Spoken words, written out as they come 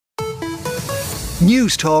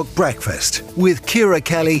News Talk Breakfast with Ciara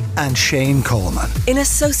Kelly and Shane Coleman. In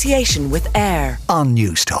association with AIR on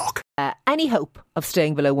News Talk. Any hope of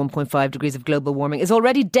staying below 1.5 degrees of global warming is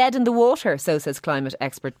already dead in the water, so says climate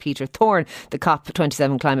expert Peter Thorne. The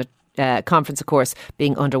COP27 climate conference, of course,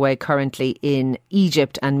 being underway currently in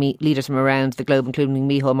Egypt, and leaders from around the globe, including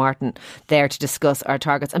Micheál Martin, there to discuss our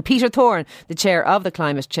targets. And Peter Thorne, the chair of the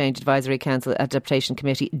Climate Change Advisory Council Adaptation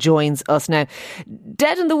Committee, joins us now.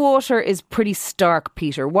 Dead in the water is pretty stark,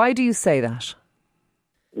 Peter. Why do you say that?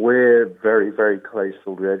 We're very, very close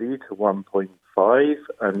already to 1.5,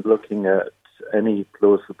 and looking at any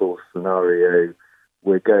plausible scenario,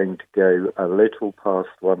 we're going to go a little past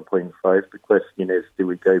 1.5. The question is, do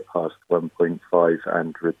we go past 1.5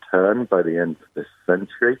 and return by the end of this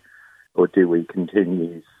century, or do we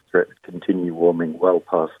continue warming well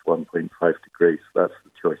past 1.5 degrees? That's the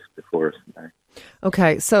choice before us now.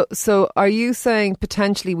 Okay, so are you saying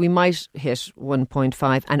potentially we might hit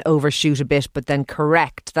 1.5 and overshoot a bit, but then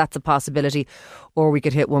correct? That's a possibility. Or we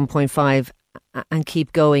could hit 1.5 and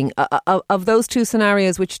keep going. Of those two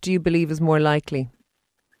scenarios, which do you believe is more likely?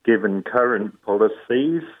 Given current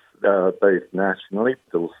policies, both nationally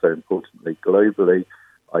but also importantly globally,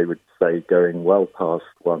 I would say going well past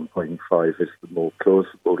 1.5 is the more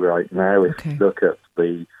plausible right now. If you look at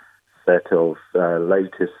the set of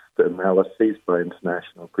latest analyses by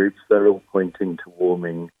international groups, they're all pointing to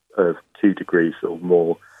warming of 2 degrees or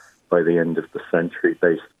more by the end of the century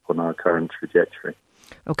based upon our current trajectory.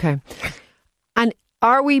 Okay. And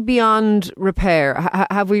are we beyond repair?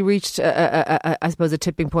 Have we reached, I suppose, a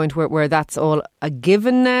tipping point where that's all a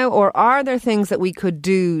given now? Or are there things that we could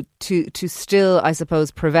do to still, I suppose,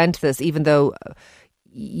 prevent this, even though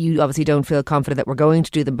you obviously don't feel confident that we're going to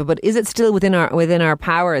do them? But is it still within our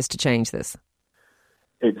powers to change this?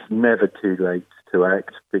 It's never too late to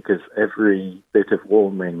act, because every bit of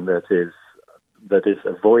warming that is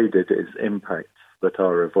avoided is impacts that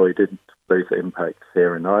are avoided, both impacts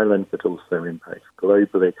here in Ireland but also impacts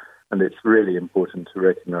globally. And it's really important to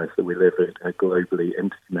recognise that we live in a globally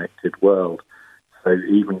interconnected world. So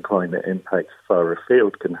even climate impacts far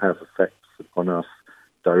afield can have effects upon us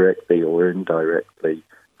directly or indirectly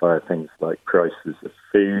via things like prices of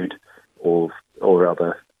food or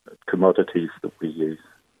other commodities that we use.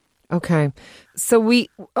 Okay. So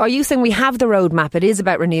are you saying we have the roadmap? It is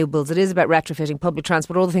about renewables. It is about retrofitting public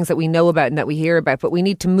transport, all the things that we know about and that we hear about. But we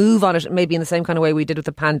need to move on it maybe in the same kind of way we did with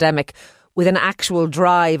the pandemic, with an actual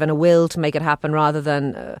drive and a will to make it happen, rather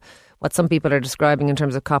than what some people are describing in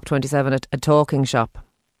terms of COP27, a talking shop.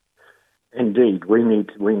 Indeed. We need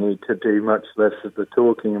to do much less of the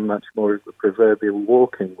talking and much more of the proverbial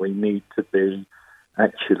walking. We need to be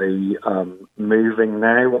actually moving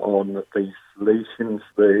now on these solutions,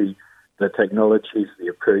 the technologies, the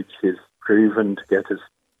approaches proven to get us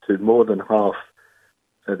to more than half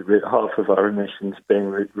of our emissions being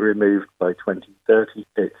removed by 2030.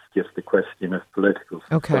 It's just a question of political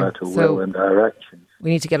societal will and our actions.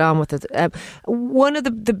 We need to get on with it. One of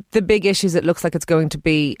the big issues it looks like it's going to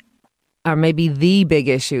be, or maybe the big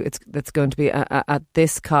issue that's going to be at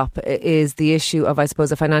this COP, is the issue of, I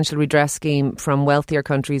suppose, a financial redress scheme from wealthier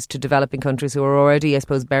countries to developing countries who are already, I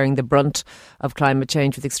suppose, bearing the brunt of climate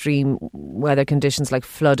change with extreme weather conditions like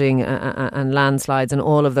flooding and landslides and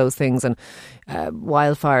all of those things, and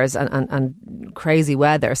wildfires and crazy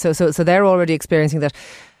weather. So they're already experiencing that.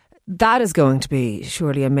 That is going to be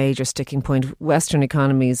surely a major sticking point. Western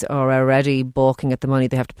economies are already balking at the money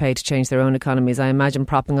they have to pay to change their own economies. I imagine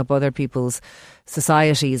propping up other people's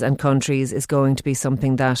societies and countries is going to be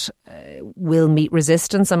something that will meet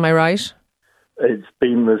resistance. Am I right? It's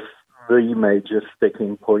been the major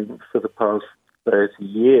sticking point for the past 30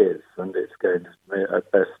 years, and it's going to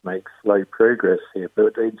at best make slow progress here.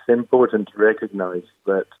 But it's important to recognise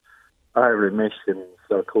that our emissions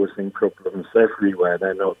are causing problems everywhere.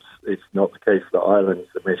 It's not the case that Ireland's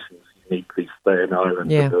emissions uniquely stay in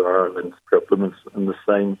Ireland. Yeah. There are Ireland's problems, and the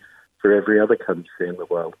same for every other country in the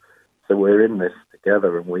world. So we're in this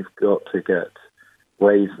together, and we've got to get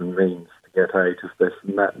ways and means to get out of this,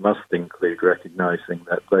 and that must include recognising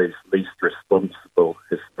that those least responsible,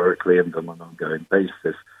 historically and on an ongoing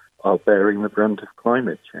basis, are bearing the brunt of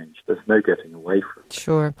climate change. There's no getting away from it.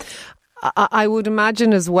 Sure. I would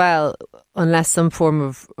imagine as well, unless some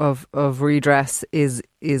form of redress is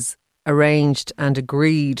arranged and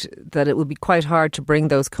agreed, that it would be quite hard to bring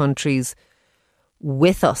those countries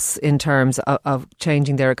with us in terms of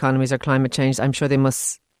changing their economies or climate change. I'm sure they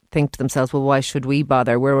must think to themselves, well, why should we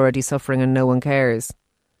bother? We're already suffering and no one cares.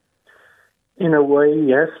 In a way,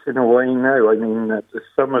 yes. In a way, no. I mean,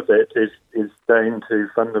 some of it is down to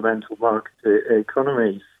fundamental market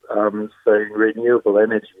economies. So renewable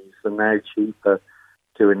energies are now cheaper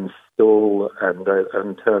to install, and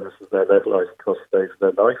in terms of their levelized cost over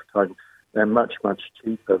their lifetime, they're much, much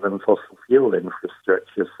cheaper than fossil fuel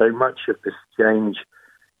infrastructure. So much of this change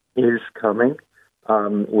is coming.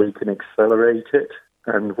 We can accelerate it,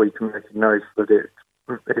 and we can recognise that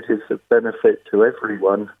it is of benefit to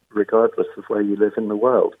everyone, regardless of where you live in the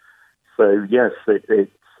world. So yes, it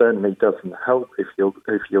certainly doesn't help if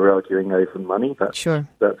you're arguing over money. That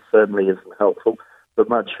certainly isn't helpful. But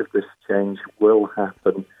much of this change will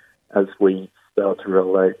happen as we start to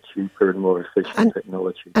roll out cheaper and more efficient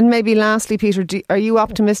technology. And maybe lastly, Peter, are you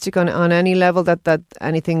optimistic on any level that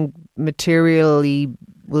anything materially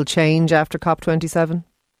will change after COP27?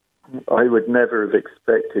 I would never have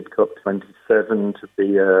expected COP27 to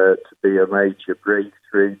be a major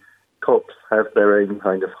breakthrough. COPs have their own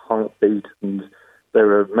kind of heartbeat, and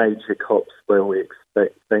there are major COPs where we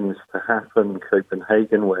expect things to happen.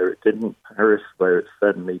 Copenhagen, where it didn't. Paris, where it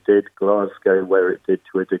certainly did. Glasgow, where it did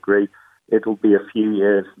to a degree. It'll be a few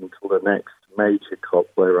years until the next major COP,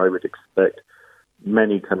 where I would expect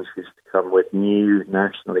many countries to come with new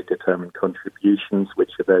nationally determined contributions,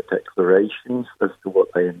 which are their declarations as to what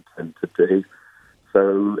they intend to do.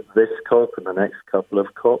 So this COP and the next couple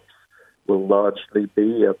of COPs will largely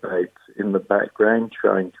be about, in the background,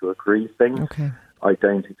 trying to agree things. Okay. I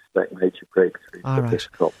don't expect major breakthroughs at this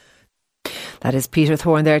COP. That is Peter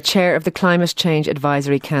Thorne there, Chair of the Climate Change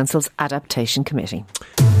Advisory Council's Adaptation Committee.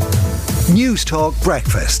 News Talk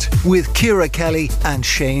Breakfast with Ciara Kelly and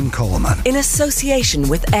Shane Coleman. In association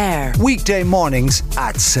with AIR. Weekday mornings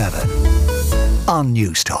at 7 on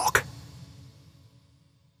News Talk.